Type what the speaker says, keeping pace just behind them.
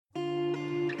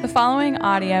The following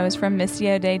audio is from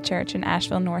Missio Dei Church in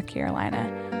Asheville, North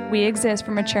Carolina. We exist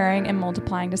for maturing and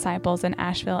multiplying disciples in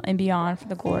Asheville and beyond for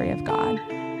the glory of God.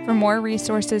 For more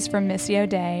resources from Missio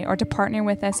Dei or to partner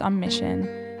with us on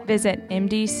mission, visit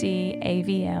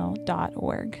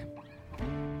mdcavl.org.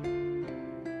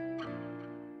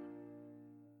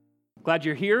 Glad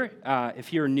you're here.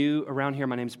 If you're new around here,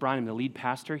 my name is Brian. I'm the lead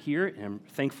pastor here, and I'm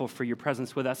thankful for your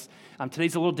presence with us.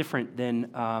 Today's a little different than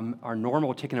our normal.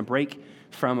 We're taking a break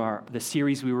from the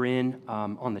series we were in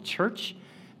on the church,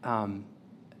 and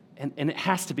it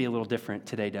has to be a little different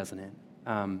today, doesn't it?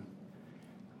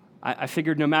 I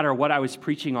figured no matter what I was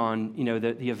preaching on, you know,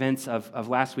 the events of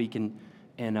last week and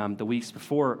the weeks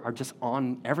before are just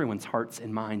on everyone's hearts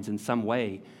and minds in some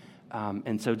way.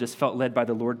 And so just felt led by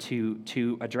the Lord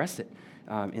to address it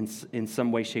in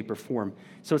some way, shape, or form.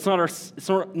 So it's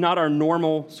not our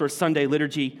normal sort of Sunday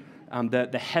liturgy,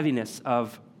 the heaviness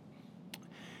of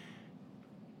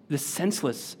the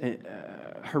senseless,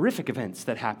 horrific events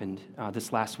that happened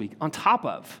this last week, on top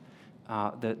of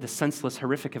the senseless,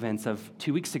 horrific events of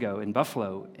 2 weeks ago in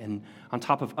Buffalo, and on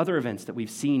top of other events that we've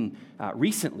seen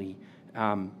recently,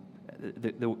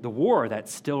 the war that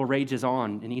still rages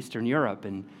on in Eastern Europe,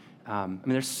 and I mean,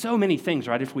 there's so many things,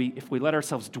 right? If we let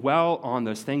ourselves dwell on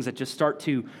those things that just start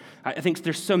to, I think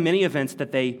there's so many events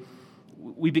that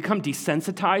we become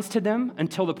desensitized to them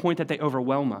until the point that they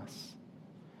overwhelm us.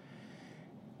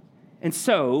 And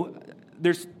so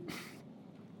there's,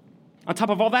 on top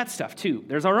of all that stuff too,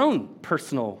 there's our own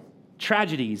personal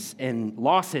tragedies and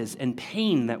losses and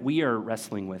pain that we are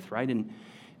wrestling with, right? And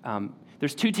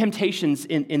there's two temptations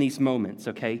in these moments,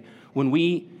 okay? When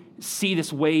we see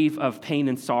this wave of pain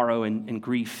and sorrow and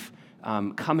grief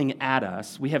coming at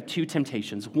us, we have two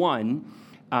temptations. One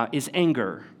is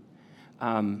anger.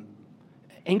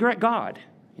 Anger at God.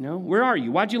 You know, where are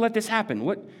you? Why'd you let this happen?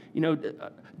 What,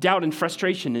 doubt and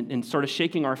frustration and sort of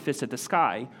shaking our fists at the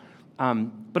sky.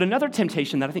 But another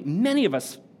temptation that I think many of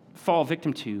us fall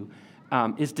victim to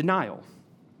is denial.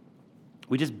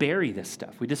 We just bury this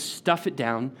stuff. We just stuff it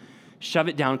down, shove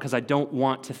it down because I don't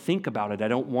want to think about it. I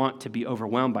don't want to be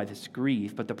overwhelmed by this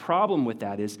grief. But the problem with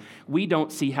that is we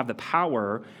don't have the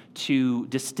power to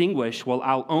distinguish, well,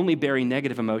 I'll only bury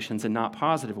negative emotions and not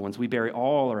positive ones. We bury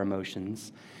all our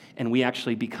emotions, and we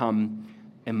actually become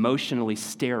emotionally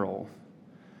sterile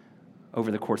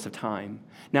over the course of time.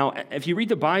 Now, if you read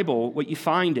the Bible, what you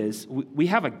find is we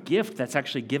have a gift that's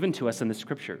actually given to us in the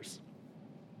Scriptures.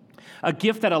 A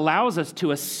gift that allows us to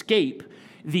escape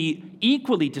the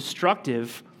equally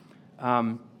destructive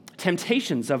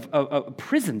temptations of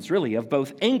prisons, really, of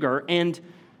both anger and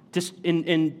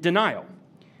in denial.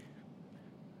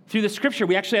 Through the Scripture,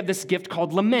 we actually have this gift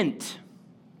called lament.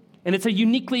 And it's a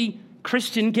uniquely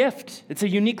Christian gift. It's a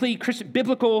uniquely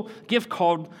biblical gift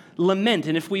called lament.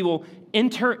 And if we will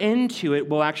enter into it,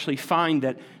 we'll actually find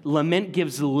that lament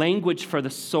gives language for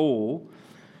the soul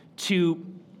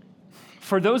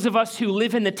for those of us who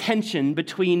live in the tension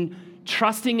between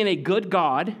trusting in a good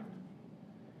God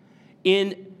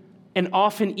in an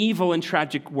often evil and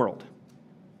tragic world.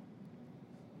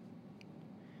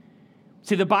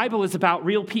 See, the Bible is about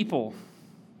real people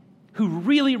who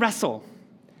really wrestle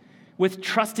with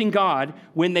trusting God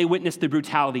when they witness the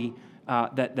brutality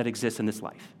that exists in this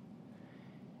life.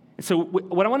 And so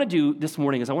what I want to do this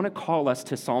morning is I want to call us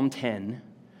to Psalm 10,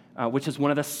 which is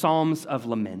one of the Psalms of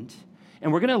lament.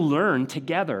 And we're going to learn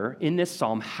together in this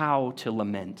psalm how to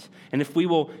lament. And if we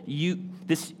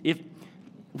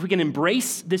can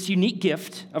embrace this unique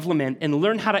gift of lament and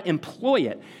learn how to employ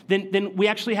it, then we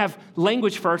actually have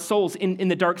language for our souls in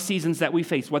the dark seasons that we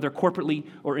face, whether corporately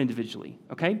or individually,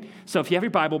 okay? So if you have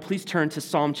your Bible, please turn to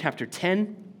Psalm chapter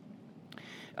 10.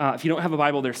 If you don't have a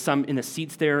Bible, there's some in the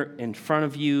seats there in front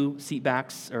of you, seat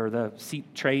backs, or the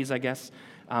seat trays, I guess.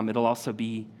 It'll also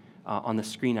be on the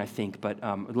screen, I think, but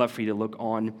I'd love for you to look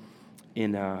on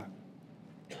your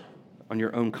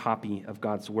own copy of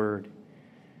God's Word.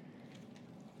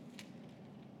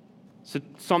 So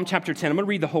Psalm chapter 10, I'm going to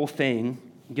read the whole thing,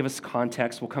 give us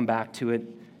context. We'll come back to it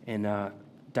and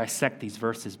dissect these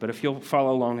verses. But if you'll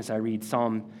follow along as I read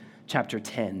Psalm chapter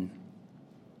 10.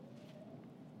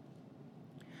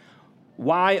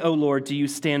 Why, O Lord, do you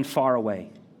stand far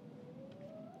away?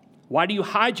 Why do you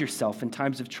hide yourself in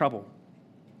times of trouble?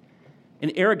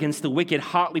 In arrogance, the wicked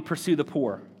hotly pursue the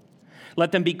poor.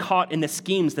 Let them be caught in the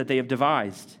schemes that they have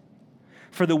devised.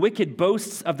 For the wicked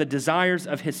boasts of the desires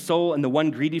of his soul, and the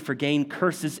one greedy for gain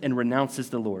curses and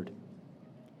renounces the Lord.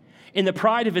 In the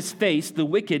pride of his face, the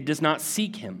wicked does not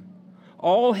seek him.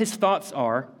 All his thoughts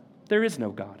are, there is no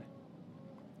God.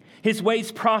 His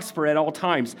ways prosper at all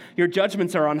times. Your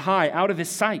judgments are on high, out of his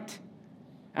sight.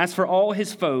 As for all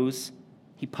his foes,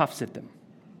 he puffs at them.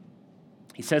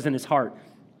 He says in his heart,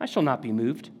 I shall not be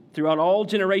moved. Throughout all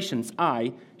generations,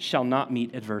 I shall not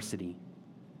meet adversity.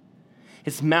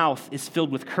 His mouth is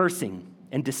filled with cursing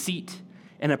and deceit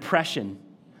and oppression.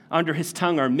 Under his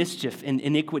tongue are mischief and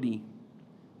iniquity.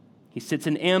 He sits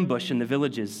in ambush in the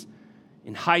villages.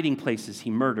 In hiding places,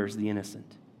 he murders the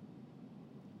innocent.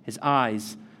 His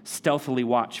eyes stealthily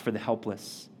watch for the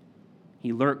helpless.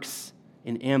 He lurks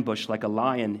in ambush like a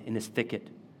lion in his thicket,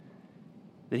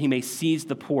 that he may seize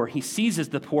the poor. He seizes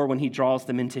the poor when he draws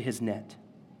them into his net.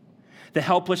 The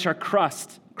helpless are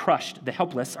crushed. The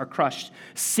helpless are crushed,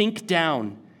 sink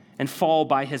down, and fall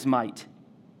by his might.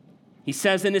 He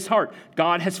says in his heart,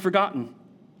 God has forgotten.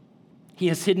 He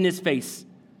has hidden his face.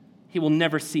 He will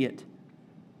never see it.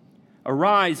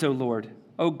 Arise, O Lord.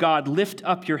 O God, lift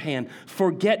up your hand.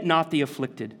 Forget not the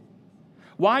afflicted.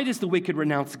 Why does the wicked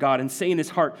renounce God and say in his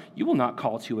heart, you will not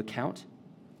call to account?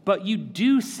 But you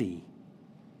do see.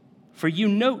 For you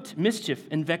note mischief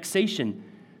and vexation,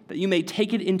 that you may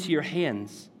take it into your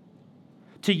hands.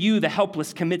 To you the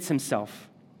helpless commits himself.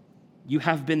 You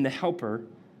have been the helper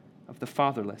of the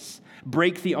fatherless.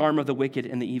 Break the arm of the wicked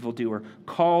and the evildoer.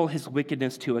 Call his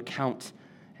wickedness to account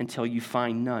until you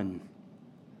find none.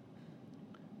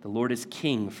 The Lord is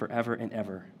king forever and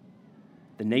ever.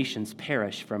 The nations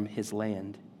perish from his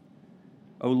land.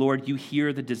 O Lord, you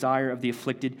hear the desire of the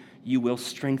afflicted. You will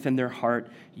strengthen their heart.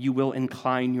 You will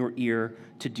incline your ear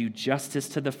to do justice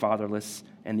to the fatherless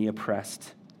and the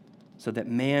oppressed, so that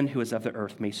man who is of the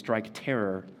earth may strike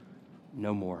terror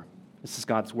no more. This is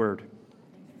God's word.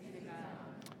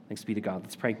 Thanks be to God.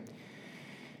 Let's pray.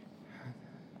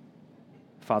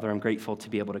 Father, I'm grateful to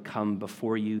be able to come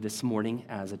before you this morning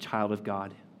as a child of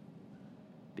God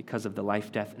because of the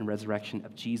life, death, and resurrection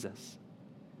of Jesus.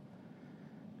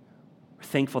 We're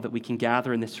thankful that we can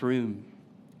gather in this room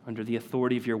under the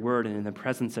authority of your word and in the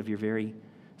presence of your very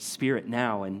Spirit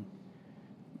now. And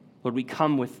Lord, we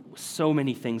come with so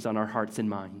many things on our hearts and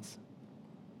minds.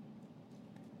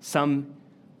 Some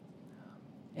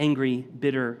angry,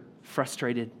 bitter,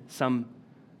 frustrated, some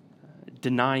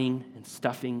denying and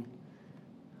stuffing,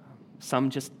 some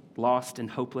just lost and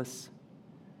hopeless.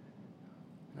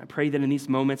 And I pray that in these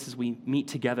moments as we meet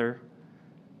together,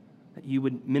 that you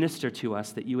would minister to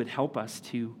us, that you would help us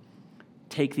to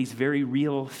take these very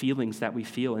real feelings that we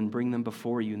feel and bring them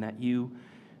before you, and that you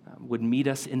would meet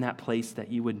us in that place,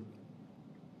 that you would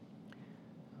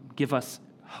give us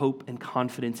hope and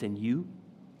confidence in you.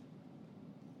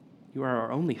 You are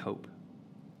our only hope.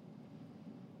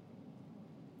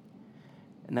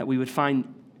 And that we would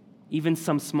find even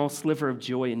some small sliver of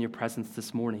joy in your presence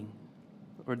this morning.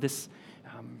 Or this,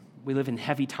 we live in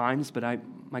heavy times, but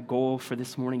my goal for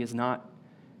this morning is not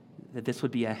that this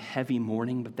would be a heavy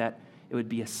morning, but that it would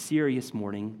be a serious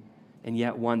morning, and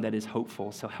yet one that is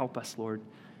hopeful. So help us, Lord,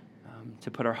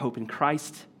 to put our hope in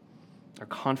Christ, our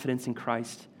confidence in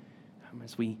Christ,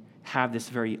 as we have this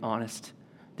very honest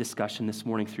discussion this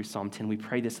morning through Psalm 10. We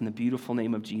pray this in the beautiful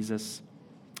name of Jesus.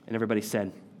 And everybody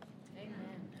said, Amen.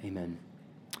 Amen.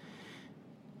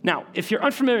 Now, if you're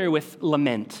unfamiliar with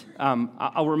lament,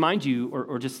 I'll remind you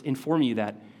or just inform you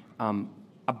that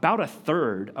about a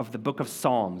third of the book of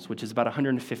Psalms, which is about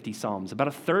 150 Psalms, about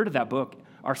a third of that book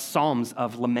are Psalms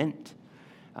of lament.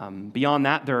 Beyond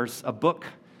that, there's a book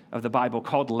of the Bible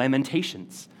called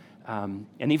Lamentations. And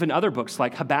even other books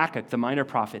like Habakkuk, the minor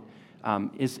prophet,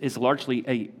 is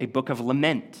largely a book of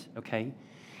lament, okay?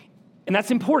 And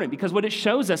that's important because what it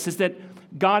shows us is that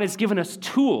God has given us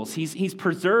tools. He's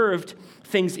preserved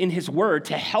things in his word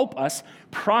to help us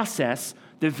process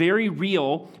the very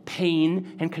real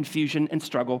pain and confusion and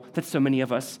struggle that so many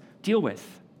of us deal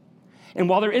with. And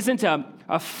while there isn't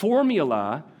a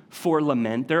formula for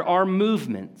lament, there are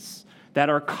movements that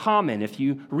are common. If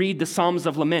you read the Psalms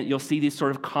of Lament, you'll see these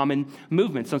sort of common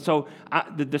movements. And so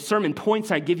the sermon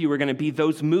points I give you are going to be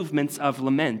those movements of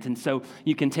lament. And so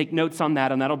you can take notes on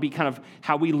that, and that'll be kind of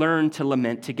how we learn to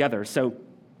lament together. So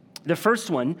the first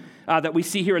one that we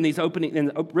see here in these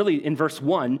really in verse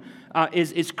 1,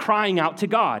 is crying out to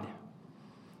God.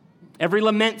 Every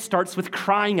lament starts with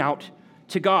crying out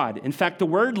to God. In fact, the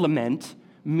word lament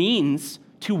means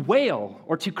to wail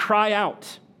or to cry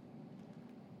out.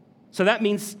 So that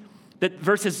means that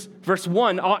verse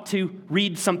 1 ought to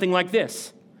read something like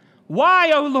this.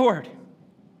 Why, O Lord,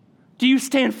 do you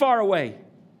stand far away?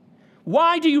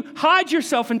 Why do you hide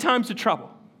yourself in times of trouble?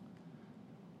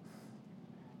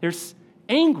 There's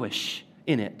anguish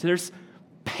in it. There's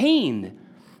pain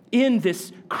in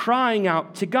this crying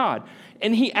out to God.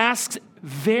 And he asks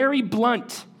very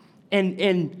blunt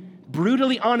and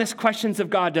brutally honest questions of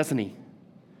God, doesn't he?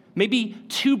 Maybe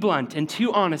too blunt and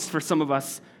too honest for some of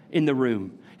us in the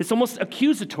room. It's almost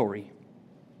accusatory.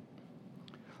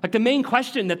 Like the main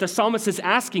question that the psalmist is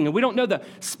asking, and we don't know the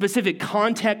specific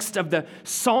context of the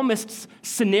psalmist's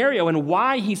scenario and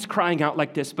why he's crying out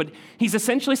like this, but he's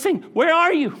essentially saying, where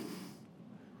are you?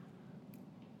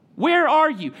 Where are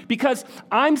you? Because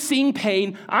I'm seeing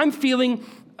pain, I'm feeling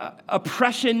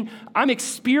oppression, I'm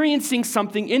experiencing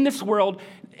something in this world,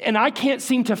 and I can't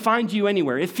seem to find you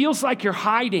anywhere. It feels like you're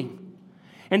hiding.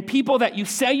 And people that you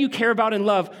say you care about and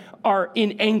love are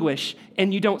in anguish,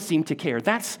 and you don't seem to care.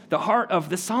 That's the heart of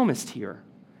the psalmist here.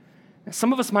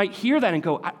 Some of us might hear that and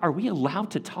go, are we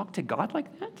allowed to talk to God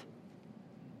like that?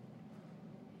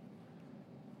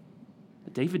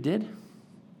 David did.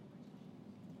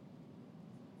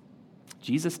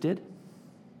 Jesus did.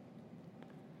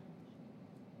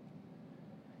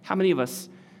 How many of us,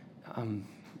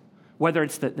 whether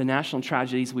it's the national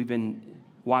tragedies we've been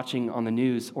watching on the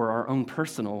news or our own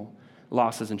personal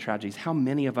losses and tragedies, how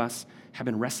many of us have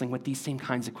been wrestling with these same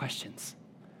kinds of questions?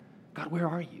 God, where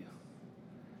are you?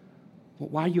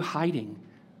 Why are you hiding?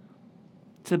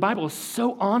 So the Bible is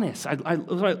so honest. One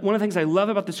of the things I love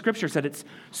about the scripture is that it's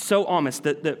so honest.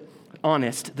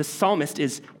 The psalmist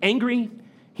is angry.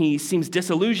 He seems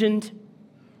disillusioned.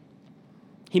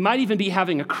 He might even be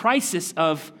having a crisis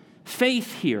of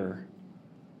faith here.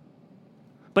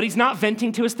 But he's not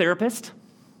venting to his therapist.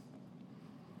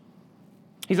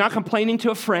 He's not complaining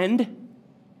to a friend.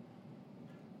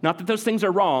 Not that those things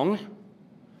are wrong.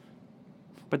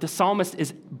 But the psalmist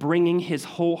is bringing his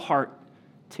whole heart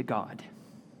to God.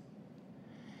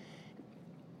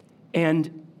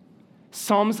 And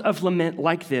psalms of lament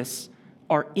like this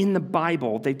are in the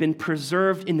Bible. They've been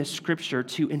preserved in the scripture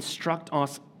to instruct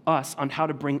us on how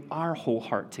to bring our whole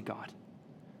heart to God.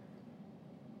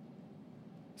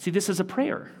 See, this is a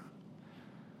prayer.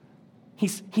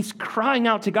 He's crying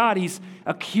out to God. He's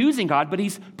accusing God, but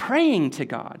he's praying to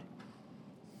God.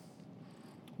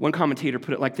 One commentator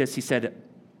put it like this. He said,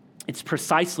 it's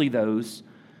precisely those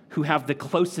who have the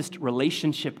closest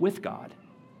relationship with God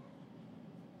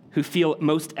who feel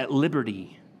most at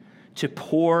liberty to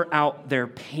pour out their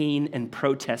pain and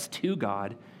protest to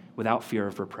God without fear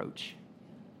of reproach.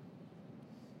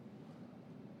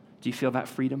 Do you feel that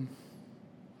freedom?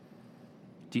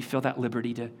 Do you feel that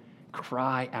liberty to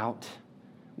cry out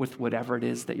with whatever it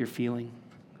is that you're feeling?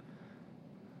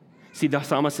 See, the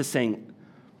psalmist is saying,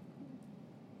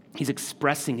 he's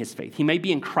expressing his faith. He may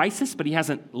be in crisis, but he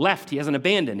hasn't left. He hasn't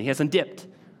abandoned. He hasn't dipped.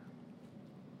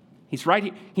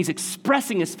 He's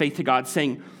expressing his faith to God,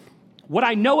 saying, what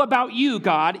I know about you,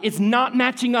 God, is not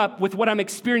matching up with what I'm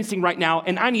experiencing right now,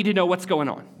 and I need to know what's going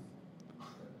on.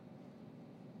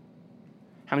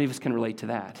 How many of us can relate to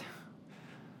that?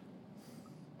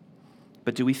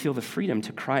 But do we feel the freedom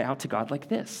to cry out to God like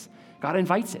this? God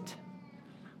invites it.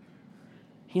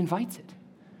 He invites it.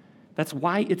 That's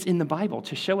why it's in the Bible,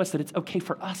 to show us that it's okay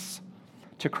for us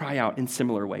to cry out in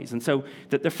similar ways. And so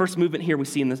the first movement here we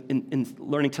see in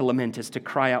learning to lament is to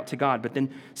cry out to God. But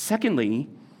then secondly,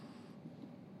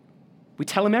 we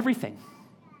tell him everything.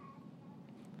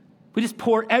 We just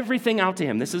pour everything out to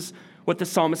him. This is what the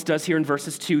psalmist does here in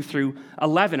verses 2 through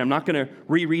 11. I'm not going to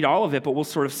reread all of it, but we'll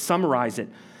sort of summarize it.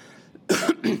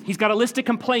 He's got a list of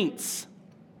complaints.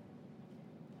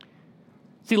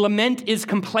 See, lament is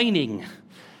complaining.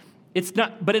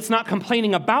 But it's not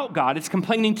complaining about God, it's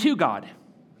complaining to God.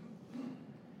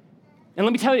 And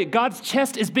let me tell you, God's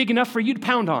chest is big enough for you to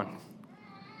pound on.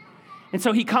 And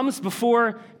so he comes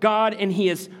before God and he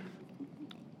is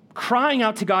crying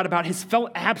out to God about his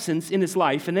felt absence in his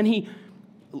life. And then he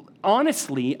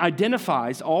honestly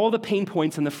identifies all the pain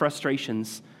points and the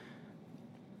frustrations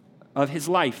of his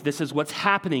life. This is what's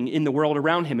happening in the world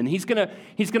around him. And he's gonna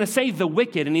say the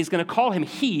wicked, and he's gonna call him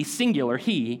he, singular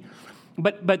he.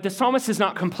 But the psalmist is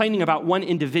not complaining about one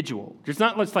individual. There's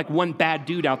not just like one bad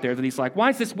dude out there that he's like, why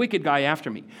is this wicked guy after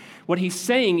me? What he's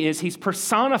saying is he's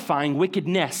personifying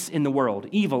wickedness in the world,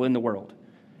 evil in the world,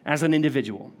 as an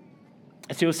individual.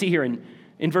 And so you'll see here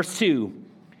in verse 2,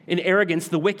 in arrogance,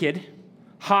 the wicked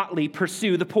hotly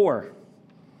pursue the poor.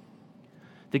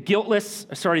 The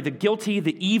guilty,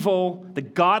 the evil, the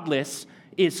godless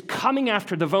is coming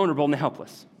after the vulnerable and the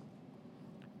helpless.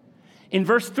 In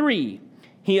verse 3,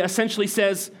 he essentially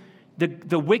says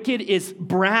the wicked is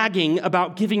bragging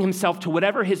about giving himself to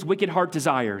whatever his wicked heart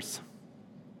desires.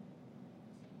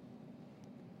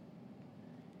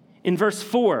 In verse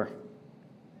 4,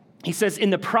 he says, in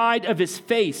the pride of his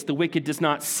face, the wicked does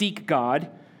not seek God.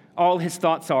 All his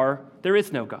thoughts are, there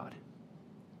is no God.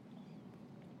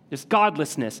 This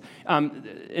godlessness.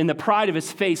 In the pride of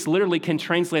his face literally can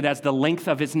translate as the length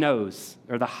of his nose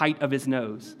or the height of his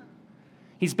nose.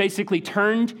 He's basically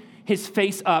turned his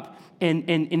face up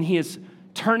and he is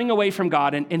turning away from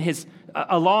God, and his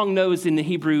a long nose in the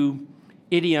Hebrew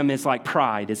idiom is like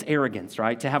pride, is arrogance,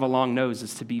 right? To have a long nose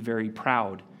is to be very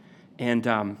proud. And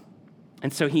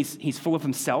so he's full of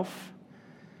himself.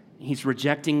 He's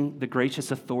rejecting the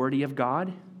gracious authority of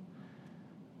God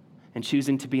and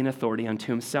choosing to be an authority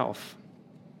unto himself.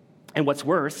 And what's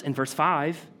worse, in verse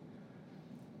 5,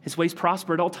 his ways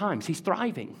prosper at all times. He's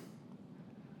thriving.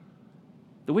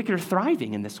 The wicked are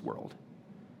thriving in this world.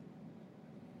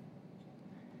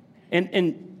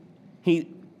 And he,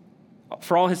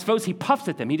 for all his foes, he puffs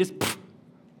at them. He just,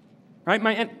 right?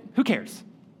 And who cares?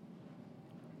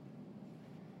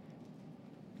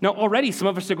 Now, already some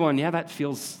of us are going, yeah, that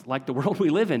feels like the world we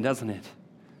live in, doesn't it?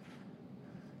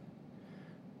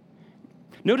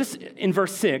 Notice in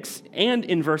verse 6 and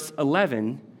in verse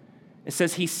 11, it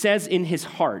says he says in his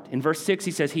heart. In verse 6,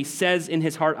 he says in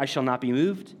his heart, I shall not be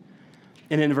moved.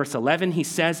 And in verse 11, he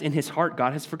says in his heart,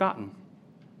 God has forgotten.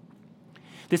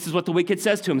 This is what the wicked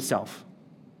says to himself,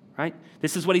 right?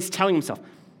 This is what he's telling himself.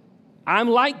 I'm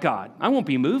like God. I won't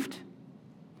be moved.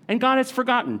 And God has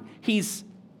forgotten. He's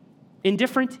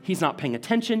indifferent. He's not paying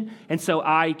attention. And so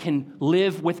I can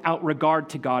live without regard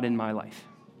to God in my life.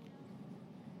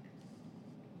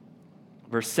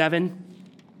 Verse 7,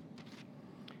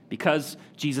 because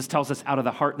Jesus tells us out of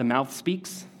the heart the mouth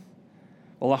speaks.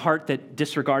 Well, a heart that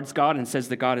disregards God and says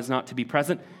that God is not to be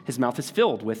present, his mouth is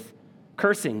filled with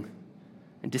cursing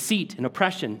and deceit and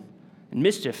oppression and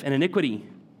mischief and iniquity.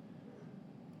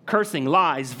 Cursing,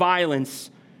 lies,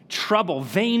 violence, trouble,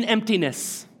 vain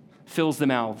emptiness fills the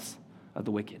mouths of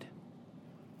the wicked.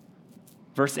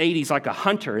 Verse 8, he's like a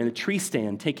hunter in a tree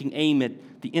stand taking aim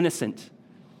at the innocent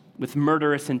with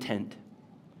murderous intent.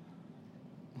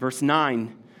 Verse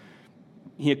 9,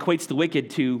 he equates the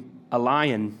wicked to a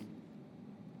lion,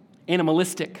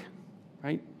 animalistic,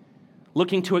 right?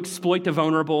 Looking to exploit the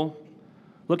vulnerable,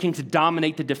 looking to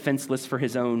dominate the defenseless for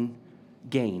his own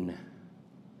gain.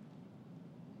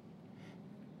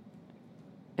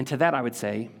 And to that I would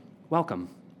say, welcome.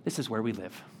 This is where we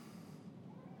live.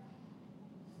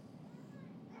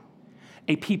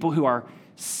 A people who are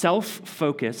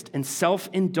self-focused and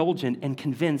self-indulgent and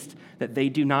convinced that they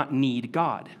do not need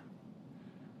God.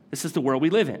 This is the world we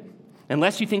live in.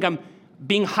 Unless you think I'm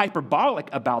being hyperbolic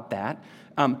about that,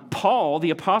 Paul,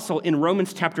 the apostle, in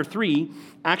Romans chapter 3,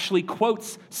 actually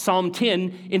quotes Psalm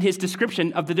 10 in his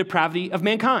description of the depravity of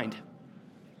mankind.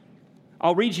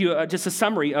 I'll read you just a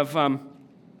summary of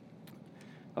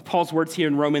Paul's words here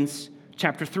in Romans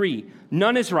chapter 3.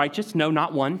 None is righteous, no,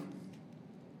 not one.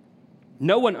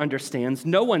 No one understands,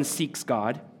 no one seeks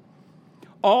God.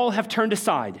 All have turned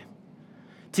aside.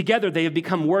 Together they have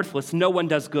become worthless. No one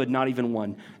does good, not even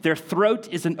one. Their throat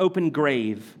is an open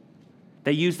grave.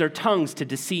 They use their tongues to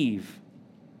deceive.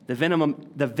 The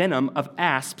venom of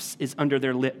asps is under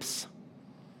their lips.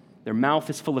 Their mouth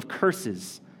is full of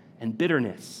curses and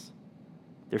bitterness.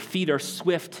 Their feet are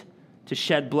swift to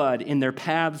shed blood. In their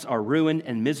paths are ruin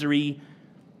and misery,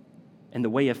 and the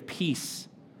way of peace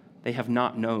they have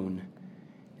not known.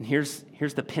 And here's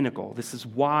the pinnacle. This is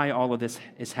why all of this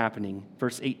is happening.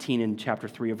 Verse 18 in chapter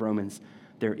 3 of Romans.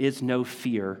 There is no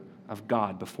fear of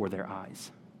God before their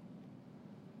eyes.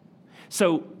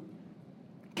 So,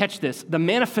 catch this. The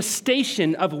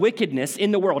manifestation of wickedness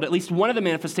in the world, at least one of the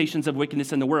manifestations of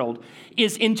wickedness in the world,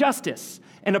 is injustice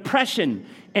and oppression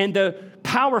and the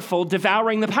powerful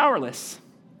devouring the powerless.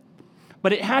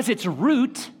 But it has its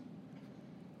root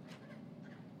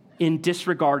in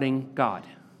disregarding God.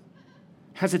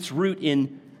 Has its root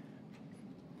in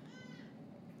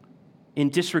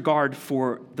disregard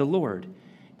for the Lord.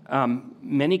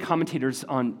 Many commentators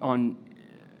on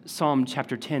Psalm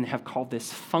chapter 10 have called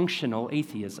this functional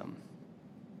atheism.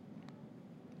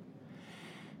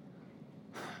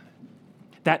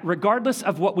 That regardless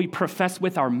of what we profess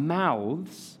with our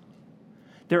mouths,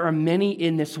 there are many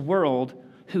in this world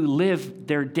who live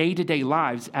their day-to-day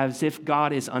lives as if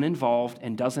God is uninvolved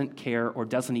and doesn't care or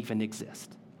doesn't even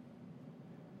exist.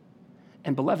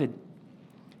 And beloved,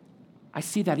 I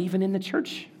see that even in the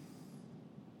church.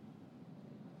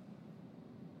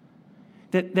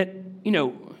 That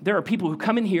there are people who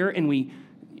come in here and we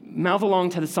mouth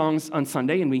along to the songs on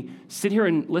Sunday and we sit here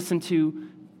and listen to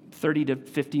 30 to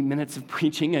 50 minutes of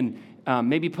preaching and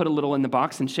maybe put a little in the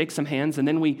box and shake some hands, and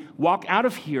then we walk out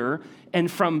of here,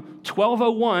 and from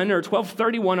 12:01 or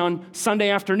 12:31 on Sunday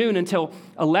afternoon until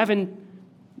 11,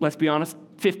 let's be honest,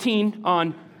 15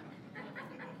 on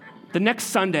the next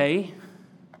Sunday,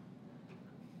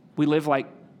 we live like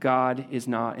God is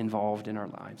not involved in our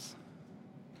lives.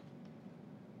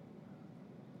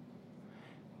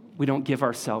 We don't give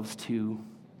ourselves to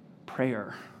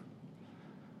prayer,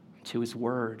 to His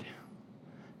Word,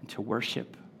 and to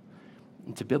worship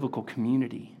and to biblical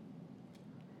community.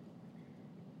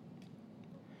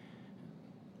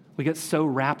 We get so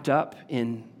wrapped up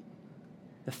in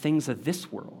the things of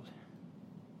this world.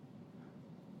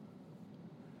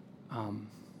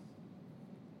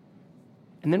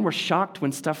 And then we're shocked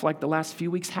when stuff like the last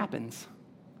few weeks happens,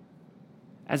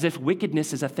 as if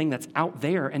wickedness is a thing that's out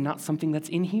there and not something that's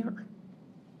in here.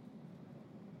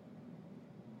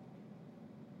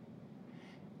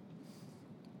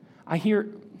 I hear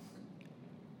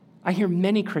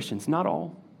many Christians, not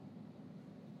all,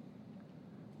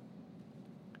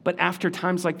 but after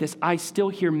times like this, I still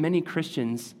hear many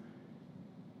Christians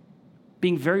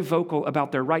being very vocal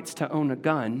about their rights to own a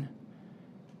gun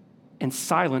and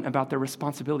silent about their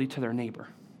responsibility to their neighbor.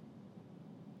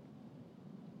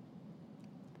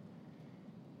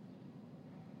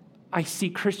 I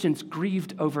see Christians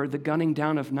grieved over the gunning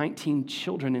down of 19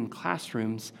 children in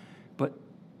classrooms, but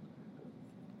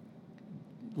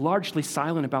largely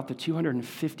silent about the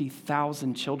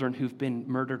 250,000 children who've been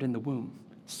murdered in the womb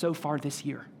so far this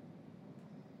year.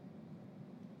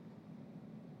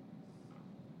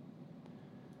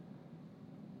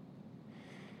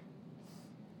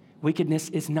 Wickedness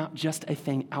is not just a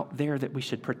thing out there that we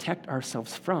should protect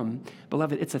ourselves from.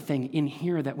 Beloved, it's a thing in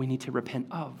here that we need to repent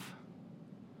of.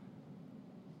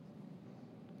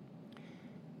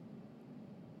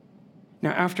 Now,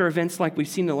 after events like we've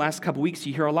seen the last couple weeks,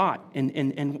 you hear a lot,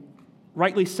 and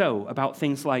rightly so, about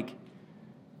things like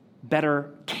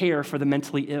better care for the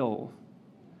mentally ill.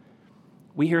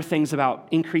 We hear things about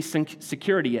increased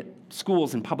security at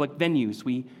schools and public venues.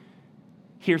 We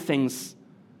hear things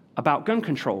about gun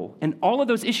control, and all of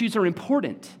those issues are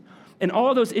important. And all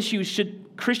of those issues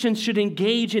Christians should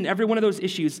engage in every one of those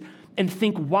issues and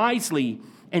think wisely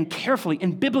and carefully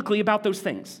and biblically about those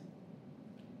things.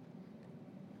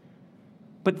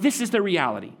 But this is the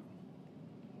reality.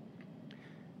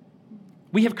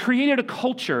 We have created a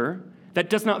culture that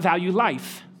does not value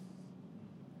life,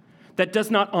 that does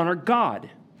not honor God,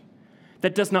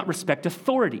 that does not respect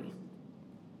authority.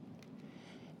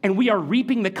 And we are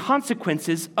reaping the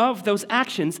consequences of those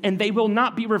actions, and they will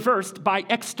not be reversed by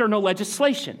external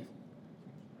legislation.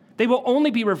 They will only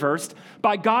be reversed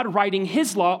by God writing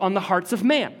his law on the hearts of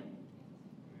man.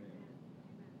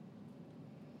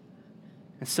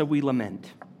 And so we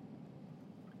lament.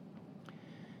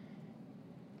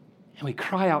 And we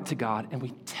cry out to God, and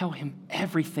we tell him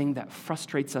everything that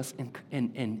frustrates us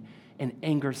and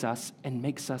angers us and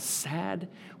makes us sad,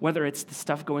 whether it's the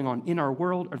stuff going on in our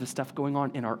world or the stuff going on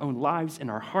in our own lives, in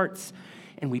our hearts.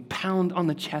 And we pound on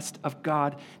the chest of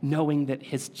God, knowing that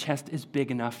his chest is big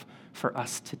enough for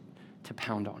us to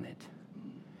pound on it.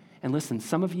 And listen,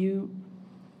 some of you,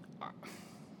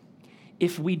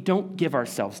 if we don't give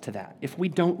ourselves to that, if we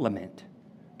don't lament,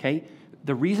 okay,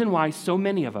 the reason why so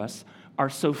many of us are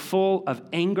so full of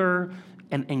anger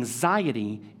and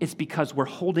anxiety is because we're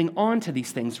holding on to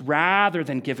these things rather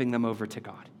than giving them over to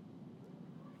God.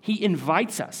 He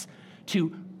invites us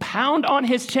to pound on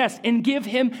his chest and give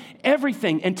him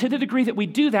everything. And to the degree that we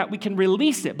do that, we can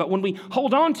release it. But when we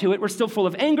hold on to it, we're still full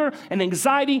of anger and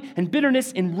anxiety and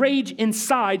bitterness and rage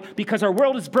inside because our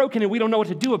world is broken and we don't know what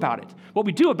to do about it. What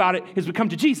we do about it is we come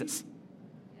to Jesus.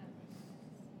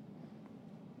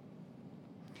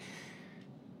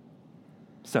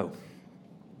 So,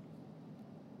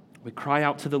 we cry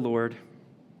out to the Lord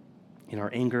in our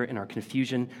anger, in our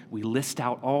confusion. We list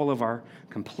out all of our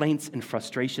complaints and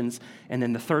frustrations. And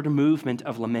then the third movement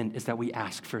of lament is that we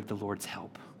ask for the Lord's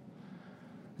help.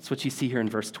 That's what you see here in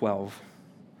verse 12.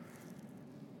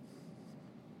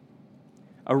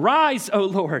 Arise, O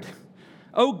Lord.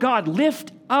 O God,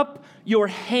 lift up your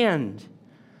hand.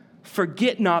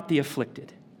 Forget not the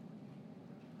afflicted.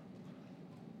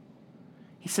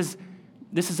 He says,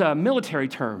 this is a military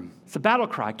term. It's a battle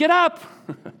cry. Get up.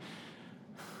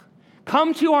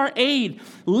 Come to our aid.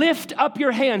 Lift up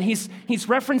your hand. He's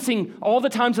referencing all the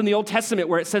times in the Old Testament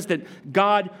where it says that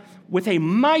God, with a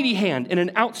mighty hand and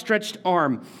an outstretched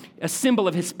arm, a symbol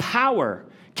of his power,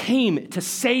 came to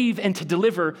save and to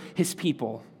deliver his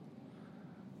people.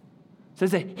 So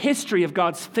there's a history of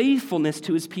God's faithfulness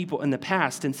to his people in the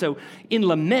past. And so in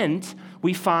lament,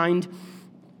 we find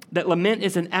that lament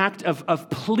is an act of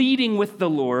pleading with the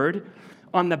Lord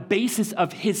on the basis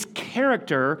of his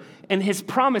character and his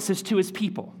promises to his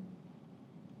people.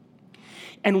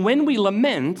 And when we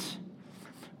lament,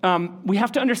 we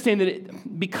have to understand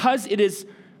that because it is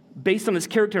based on his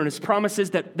character and his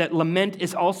promises, that lament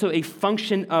is also a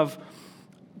function of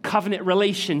covenant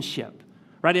relationship,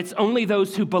 right? It's only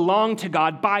those who belong to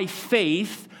God by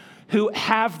faith who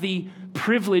have the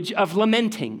privilege of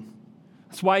lamenting.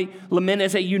 That's why lament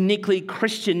is a uniquely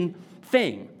Christian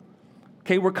thing.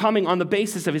 Okay, we're coming on the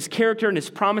basis of his character and his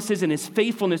promises and his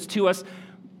faithfulness to us,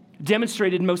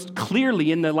 demonstrated most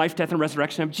clearly in the life, death, and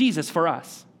resurrection of Jesus for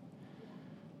us.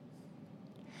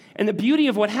 And the beauty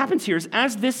of what happens here is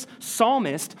as this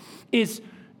psalmist is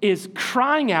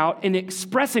crying out and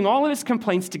expressing all of his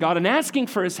complaints to God and asking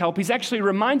for his help, he's actually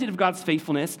reminded of God's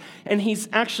faithfulness, and he's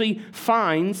actually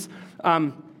finds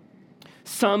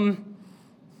some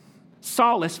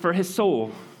solace for his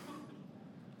soul.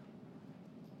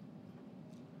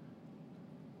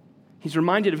 He's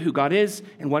reminded of who God is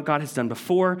and what God has done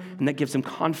before, and that gives him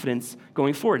confidence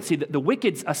going forward. See, the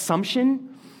wicked's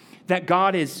assumption that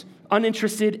God is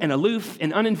uninterested and aloof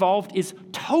and uninvolved is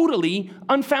totally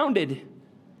unfounded.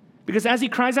 Because as he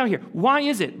cries out here, why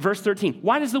is it, verse 13,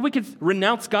 why does the wicked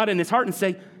renounce God in his heart and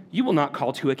say, you will not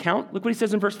call to account? Look what he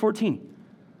says in verse 14.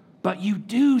 But you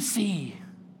do see.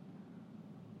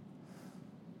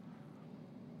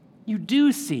 You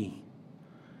do see.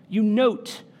 You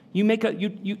note.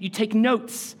 You take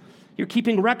notes. You're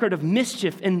keeping record of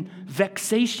mischief and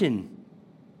vexation,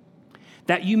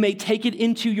 that you may take it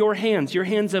into your hands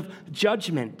of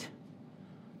judgment.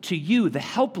 To you, the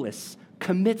helpless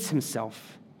commits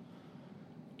himself.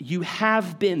 You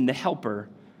have been the helper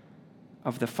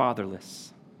of the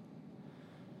fatherless.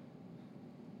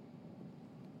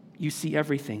 You see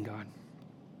everything, God.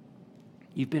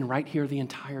 You've been right here the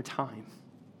entire time.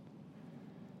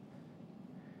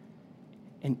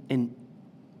 And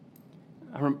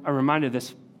I'm reminded of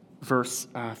this verse,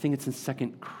 I think it's in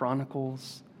 2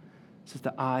 Chronicles. It says,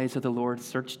 the eyes of the Lord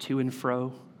search to and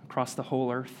fro across the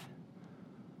whole earth,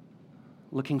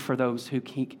 looking for those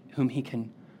whom he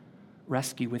can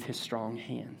rescue with his strong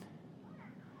hand.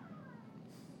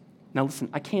 Now listen,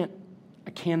 I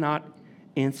cannot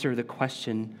answer the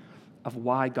question of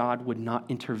why God would not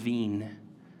intervene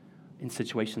in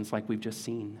situations like we've just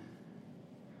seen.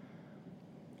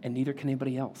 And neither can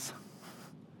anybody else.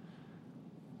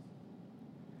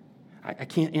 I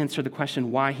can't answer the question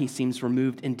why he seems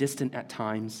removed and distant at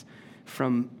times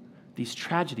from these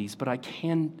tragedies, but I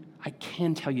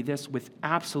can tell you this with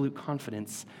absolute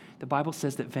confidence. The Bible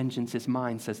says that vengeance is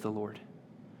mine, says the Lord.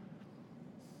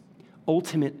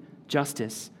 Ultimate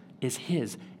justice is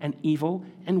his, and evil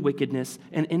and wickedness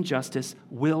and injustice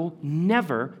will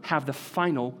never have the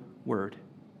final word.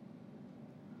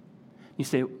 You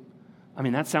say, I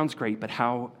mean, that sounds great, but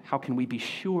how can we be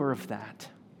sure of that?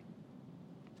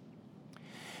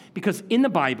 Because in the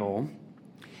Bible,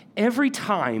 every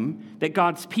time that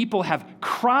God's people have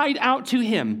cried out to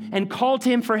him and called to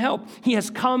him for help, he has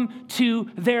come to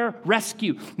their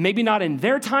rescue. Maybe not in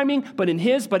their timing, but in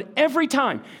his. But every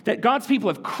time that God's people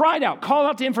have cried out, called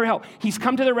out to him for help, he's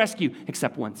come to their rescue,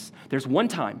 except once. There's one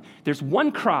time. There's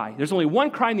one cry. There's only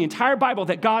one cry in the entire Bible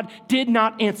that God did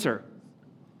not answer.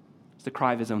 It's the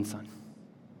cry of his own son.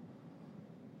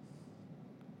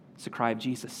 It's the cry of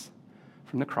Jesus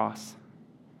from the cross.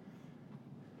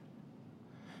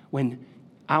 When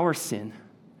our sin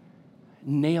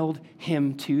nailed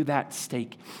him to that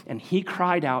stake, and he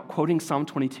cried out, quoting Psalm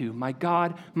 22, my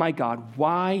God,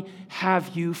 why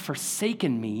have you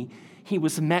forsaken me? He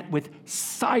was met with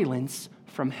silence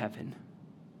from heaven.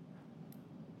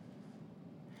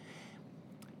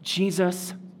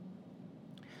 Jesus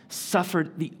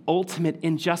suffered the ultimate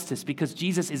injustice because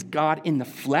Jesus is God in the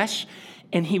flesh,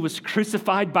 and he was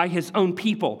crucified by his own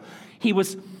people. He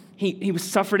was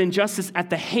suffered injustice at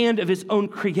the hand of his own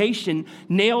creation,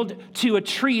 nailed to a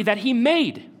tree that he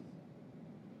made.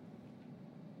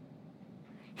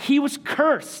 He was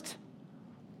cursed.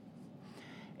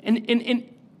 And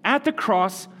at the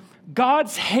cross,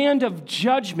 God's hand of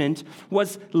judgment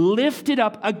was lifted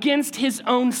up against his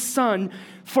own son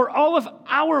for all of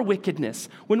our wickedness.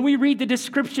 When we read the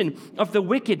description of the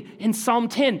wicked in Psalm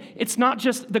 10, it's not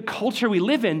just the culture we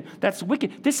live in that's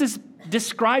wicked. This is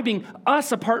describing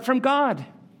us apart from God.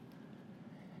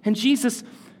 And Jesus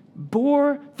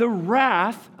bore the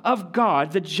wrath of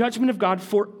God, the judgment of God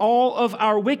for all of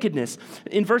our wickedness.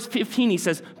 In verse 15, he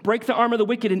says, break the arm of the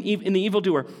wicked and the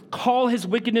evildoer. Call his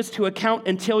wickedness to account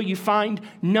until you find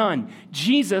none.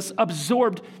 Jesus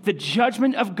absorbed the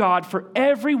judgment of God for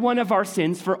every one of our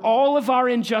sins, for all of our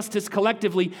injustice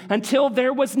collectively, until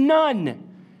there was none.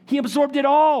 He absorbed it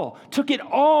all, took it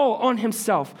all on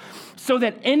himself, so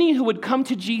that any who would come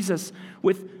to Jesus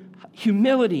with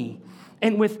humility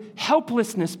and with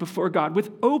helplessness before God,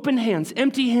 with open hands,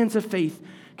 empty hands of faith,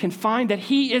 can find that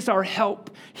he is our help,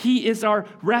 he is our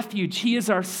refuge, he is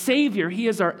our Savior, he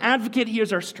is our advocate, he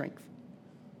is our strength.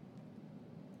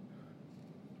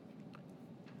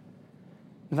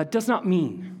 And that does not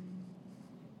mean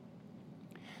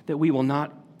that we will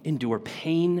not endure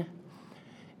pain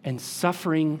and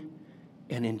suffering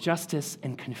and injustice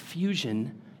and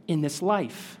confusion in this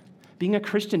life. Being a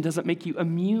Christian doesn't make you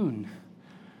immune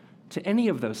to any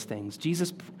of those things.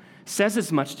 Jesus says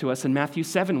as much to us in Matthew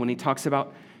 7 when he talks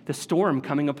about the storm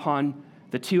coming upon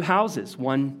the two houses,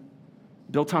 one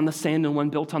built on the sand and one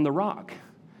built on the rock.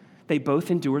 They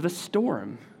both endure the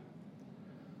storm.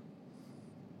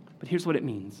 But here's what it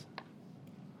means.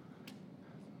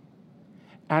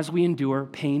 As we endure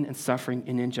pain and suffering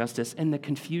and injustice and the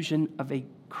confusion of a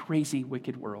crazy,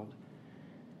 wicked world,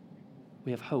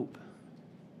 we have hope.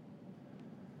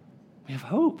 We have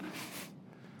hope.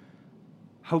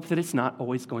 Hope that it's not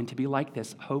always going to be like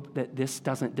this. Hope that this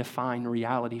doesn't define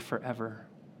reality forever.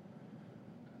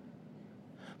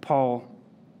 Paul,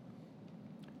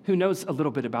 who knows a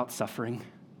little bit about suffering,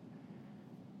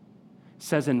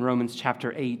 says in Romans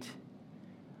chapter 8,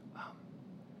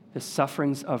 the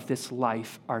sufferings of this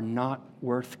life are not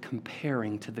worth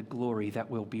comparing to the glory that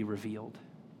will be revealed.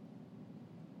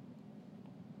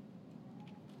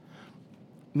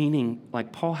 Meaning,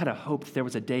 like Paul had a hope that there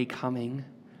was a day coming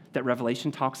that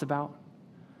Revelation talks about,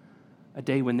 a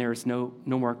day when there is no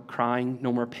more crying,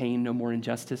 no more pain, no more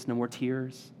injustice, no more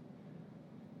tears.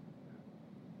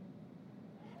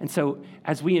 And so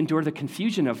as we endure the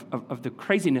confusion of the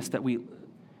craziness that we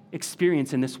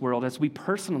experience in this world, as we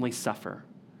personally suffer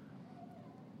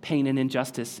pain and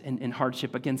injustice and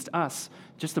hardship against us,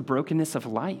 just the brokenness of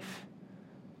life,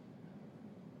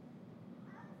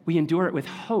 we endure it with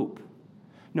hope,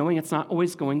 knowing it's not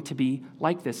always going to be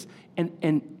like this.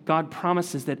 And God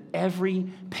promises that every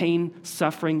pain,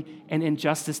 suffering, and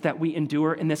injustice that we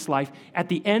endure in this life, at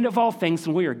the end of all things,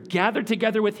 when we are gathered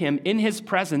together with him in his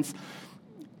presence,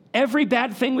 every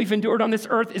bad thing we've endured on this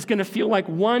earth is going to feel like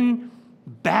one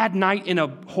bad night in a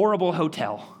horrible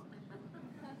hotel.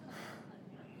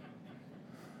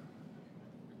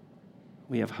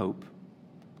 We have hope.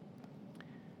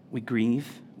 We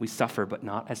grieve, we suffer, but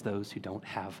not as those who don't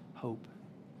have hope.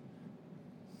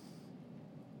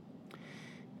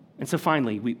 And so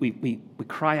finally, we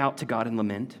cry out to God in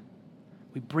lament.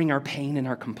 We bring our pain and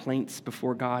our complaints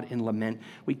before God in lament.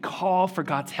 We call for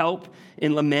God's help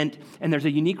in lament, and there's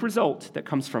a unique result that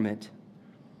comes from it.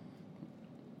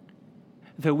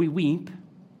 Though we weep,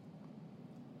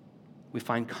 we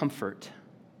find comfort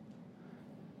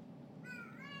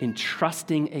in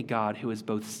trusting a God who is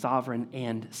both sovereign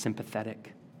and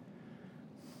sympathetic.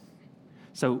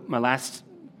 So my last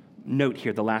note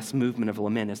here, the last movement of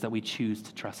lament, is that we choose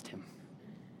to trust him.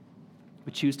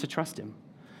 We choose to trust him.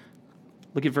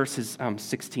 Look at verses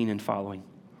 16 and following.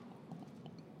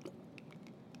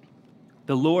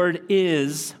 The Lord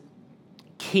is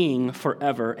king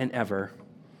forever and ever.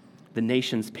 The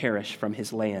nations perish from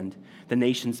his land. The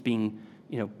nations being,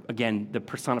 again, the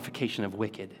personification of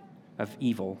wicked, of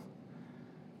evil.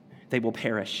 They will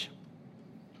perish.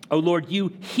 O Lord,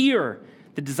 you hear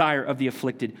the desire of the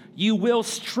afflicted. You will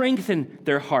strengthen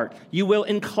their heart. You will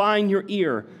incline your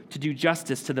ear to do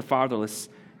justice to the fatherless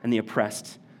and the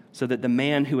oppressed, so that the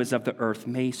man who is of the earth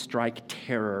may strike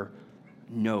terror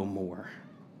no more.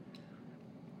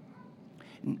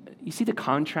 You see the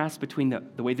contrast between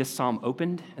the way this psalm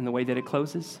opened and the way that it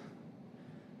closes?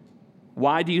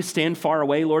 Why do you stand far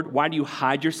away, Lord? Why do you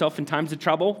hide yourself in times of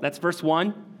trouble? That's verse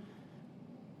 1.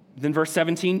 Then verse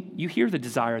 17, you hear the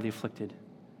desire of the afflicted.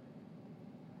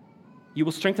 You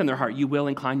will strengthen their heart. You will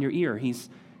incline your ear. He's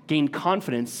gained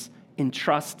confidence in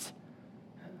trust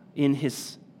in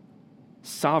his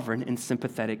sovereign and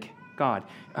sympathetic God.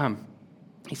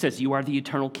 He says, you are the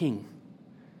eternal king.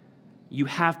 You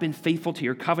have been faithful to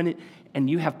your covenant, and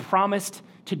you have promised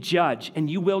to judge, and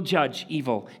you will judge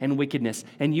evil and wickedness,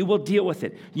 and you will deal with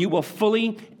it. You will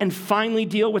fully and finally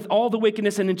deal with all the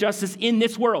wickedness and injustice in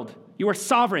this world. You are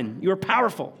sovereign. You are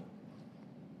powerful.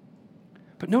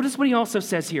 But notice what he also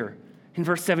says here in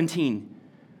verse 17.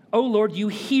 Oh Lord, you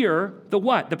hear the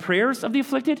what? The prayers of the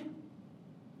afflicted?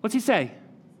 What's he say?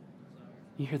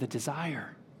 You hear the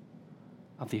desire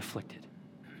of the afflicted.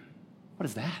 What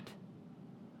is that?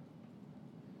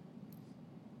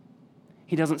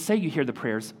 He doesn't say you hear the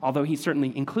prayers, although he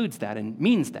certainly includes that and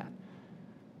means that.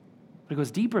 But it goes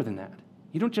deeper than that.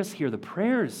 You don't just hear the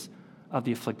prayers of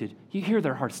the afflicted, you hear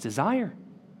their heart's desire.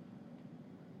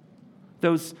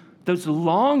 Those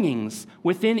longings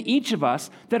within each of us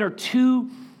that are too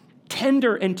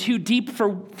tender and too deep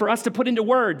for us to put into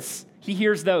words, he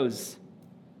hears those.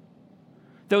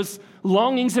 Those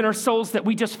longings in our souls that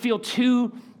we just feel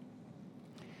too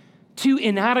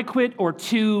inadequate or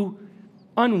too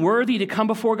unworthy to come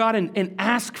before God and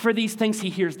ask for these things, he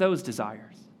hears those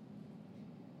desires.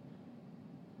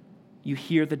 You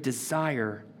hear the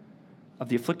desire of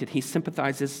the afflicted. He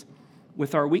sympathizes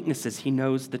with our weaknesses. He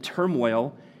knows the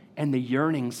turmoil and the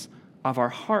yearnings of our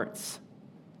hearts.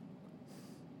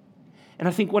 And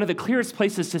I think one of the clearest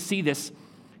places to see this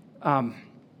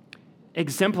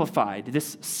exemplified,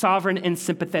 this sovereign and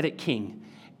sympathetic king,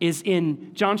 is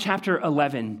in John chapter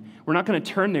 11. We're not going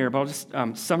to turn there, but I'll just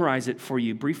summarize it for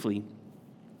you briefly.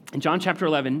 In John chapter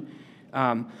 11,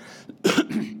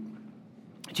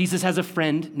 Jesus has a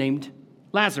friend named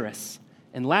Lazarus,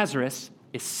 and Lazarus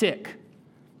is sick.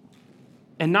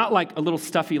 And not like a little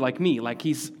stuffy like me, like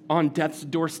he's on death's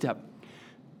doorstep.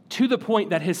 To the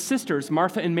point that his sisters,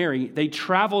 Martha and Mary, they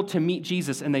travel to meet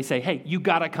Jesus and they say, hey, you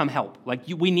gotta come help. Like,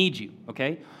 we need you,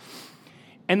 okay?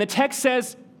 And the text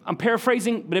says, I'm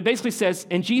paraphrasing, but it basically says,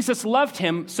 and Jesus loved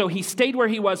him, so he stayed where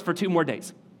he was for 2 more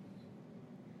days.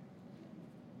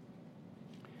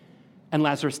 And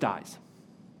Lazarus dies.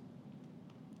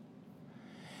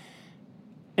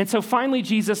 And so finally,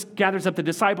 Jesus gathers up the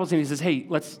disciples and he says, hey,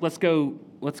 let's go.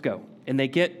 And they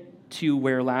get to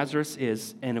where Lazarus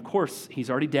is. And of course, he's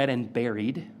already dead and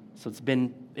buried. So it's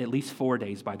been at least 4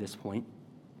 days by this point.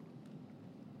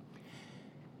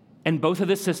 And both of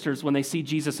the sisters, when they see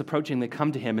Jesus approaching, they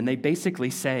come to him and they basically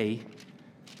say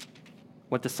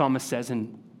what the psalmist says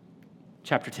in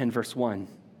chapter 10, verse 1.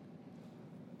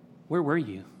 Where were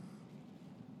you?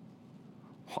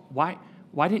 Why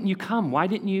didn't you come? Why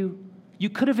didn't you? You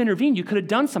could have intervened. You could have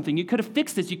done something. You could have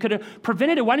fixed this. You could have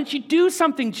prevented it. Why didn't you do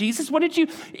something, Jesus? Why didn't you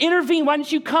intervene? Why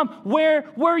didn't you come? Where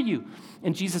were you?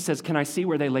 And Jesus says, can I see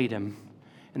where they laid him?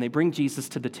 And they bring Jesus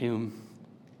to the tomb.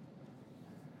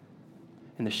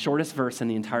 In the shortest verse in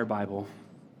the entire Bible,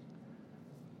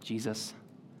 Jesus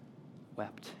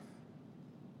wept.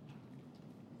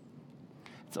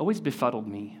 It's always befuddled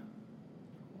me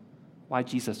why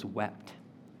Jesus wept.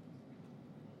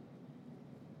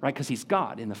 Right? Because he's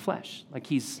God in the flesh. Like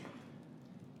he's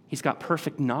got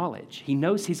perfect knowledge. He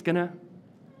knows he's going to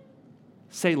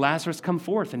say, Lazarus, come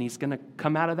forth, and he's going to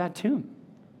come out of that tomb.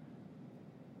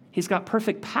 He's got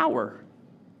perfect power.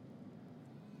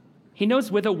 He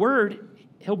knows with a word,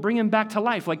 he'll bring him back to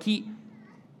life. Like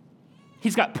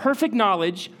he's got perfect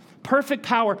knowledge, perfect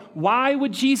power. Why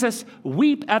would Jesus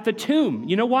weep at the tomb?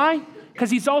 You know why?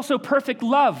 Because he's also perfect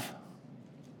love.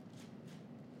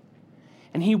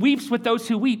 And he weeps with those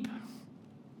who weep.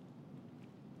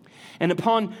 And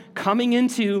upon coming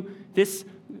into this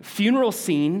funeral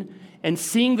scene and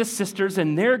seeing the sisters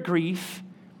and their grief,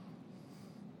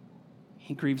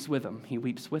 he grieves with them. He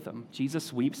weeps with them.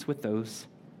 Jesus weeps with those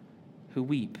who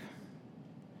weep.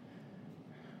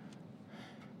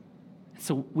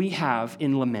 So we have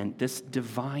in lament this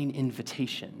divine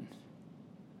invitation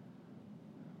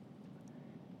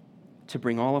to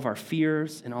bring all of our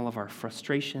fears and all of our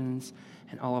frustrations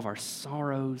and all of our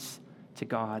sorrows to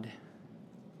God.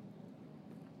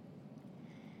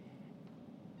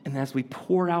 And as we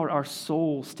pour out our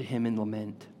souls to him in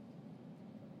lament,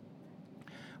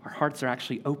 our hearts are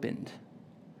actually opened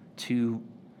to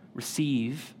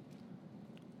receive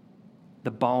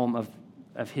the balm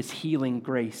of his healing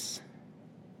grace.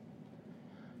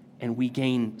 And we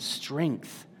gain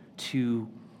strength to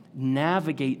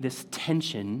navigate this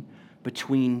tension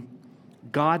between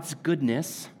God's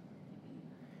goodness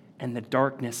and the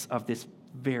darkness of this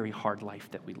very hard life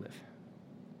that we live.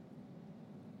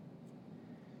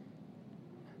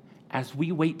 As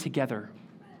we wait together,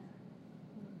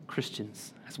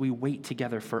 Christians, as we wait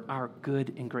together for our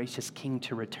good and gracious King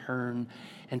to return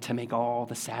and to make all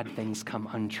the sad things come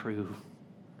untrue.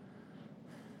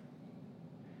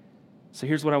 So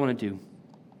here's what I want to do.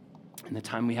 In the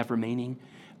time we have remaining,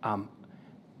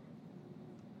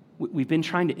 we've been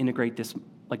trying to integrate this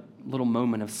like little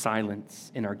moment of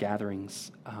silence in our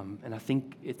gatherings. And I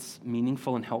think it's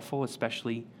meaningful and helpful,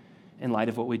 especially in light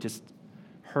of what we just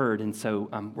heard. And so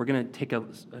we're going to take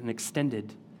an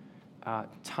extended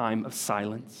time of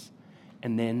silence.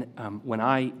 And then when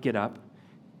I get up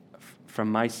from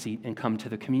my seat and come to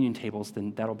the communion tables,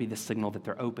 then that'll be the signal that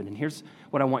they're open. And here's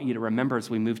what I want you to remember as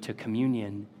we move to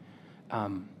communion.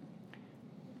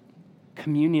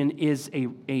 Communion is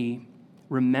a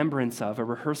remembrance of, a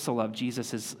rehearsal of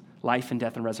Jesus' life and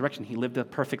death and resurrection. He lived a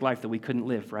perfect life that we couldn't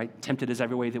live, right? Tempted as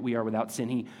every way that we are without sin.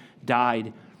 He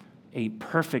died a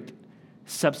perfect,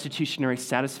 substitutionary,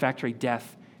 satisfactory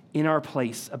death in our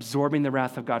place, absorbing the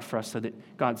wrath of God for us so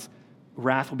that God's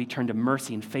wrath will be turned to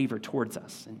mercy and favor towards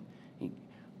us. And he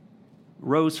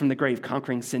rose from the grave,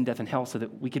 conquering sin, death, and hell so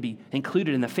that we could be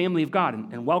included in the family of God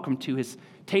and welcome to his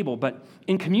table. But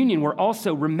in communion, we're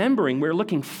also remembering, we're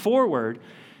looking forward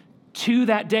to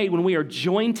that day when we are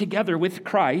joined together with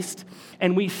Christ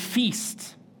and we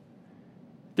feast.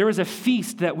 There is a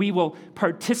feast that we will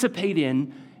participate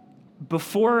in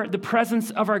before the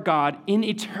presence of our God in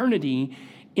eternity,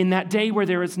 in that day where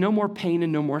there is no more pain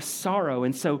and no more sorrow.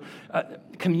 And so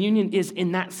communion is,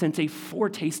 in that sense, a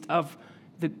foretaste of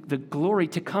the glory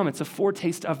to come. It's a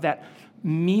foretaste of that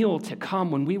meal to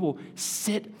come when we will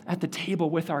sit at the table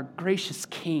with our gracious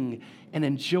King and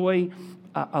enjoy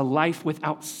a life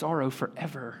without sorrow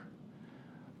forever.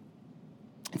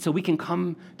 And so we can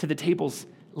come to the tables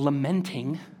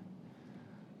lamenting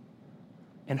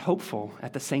and hopeful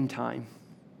at the same time.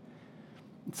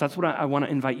 So that's what I want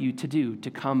to invite you to do, to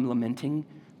come lamenting,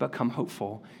 but come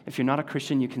hopeful. If you're not a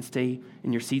Christian, you can stay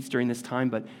in your seats during this time,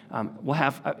 but we'll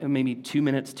have maybe 3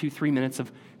 minutes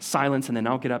of silence, and then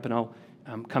I'll get up and I'll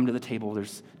come to the table.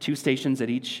 There's 2 stations at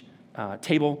each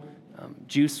table,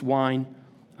 juice, wine,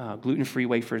 gluten-free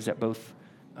wafers at both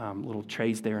little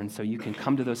trays there, and so you can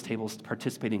come to those tables to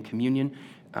participate in communion.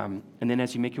 And then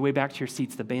as you make your way back to your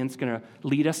seats, the band's going to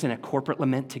lead us in a corporate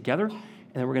lament together,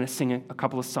 and then we're going to sing a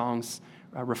couple of songs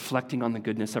reflecting on the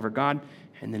goodness of our God,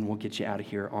 and then we'll get you out of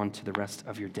here on to the rest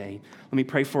of your day. Let me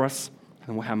pray for us, and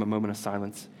then we'll have a moment of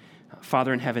silence.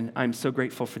 Father in heaven, I'm so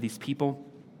grateful for these people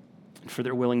and for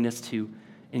their willingness to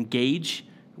engage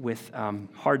with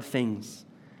hard things.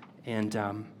 And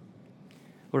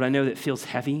Lord, I know that it feels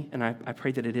heavy, and I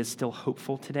pray that it is still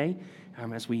hopeful today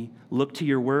as we look to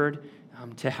your word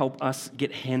to help us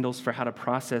get handles for how to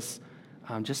process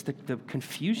just the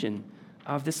confusion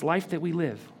of this life that we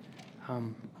live.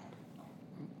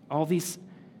 All these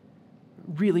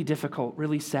really difficult,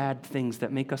 really sad things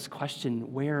that make us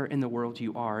question where in the world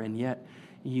you are, and yet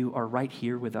you are right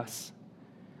here with us.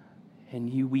 And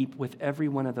you weep with every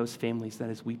one of those families that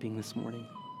is weeping this morning.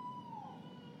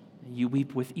 You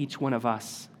weep with each one of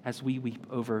us as we weep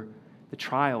over the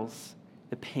trials,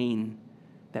 the pain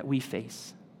that we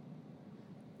face.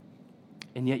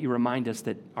 And yet you remind us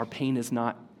that our pain is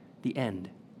not the end.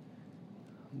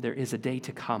 There is a day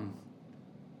to come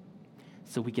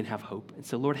so we can have hope. And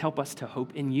so, Lord, help us to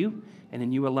hope in you and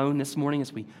in you alone this morning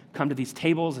as we come to these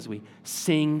tables, as we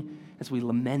sing, as we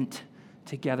lament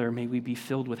together. May we be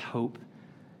filled with hope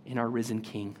in our risen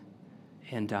King.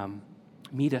 And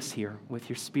meet us here with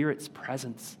your Spirit's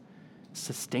presence.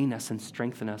 Sustain us and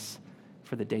strengthen us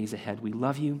for the days ahead. We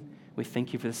love you. We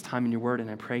thank you for this time in your word, and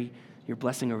I pray your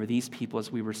blessing over these people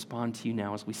as we respond to you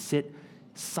now, as we sit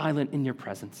silent in your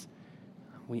presence.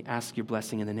 We ask your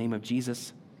blessing in the name of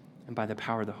Jesus and by the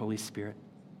power of the Holy Spirit.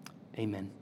 Amen.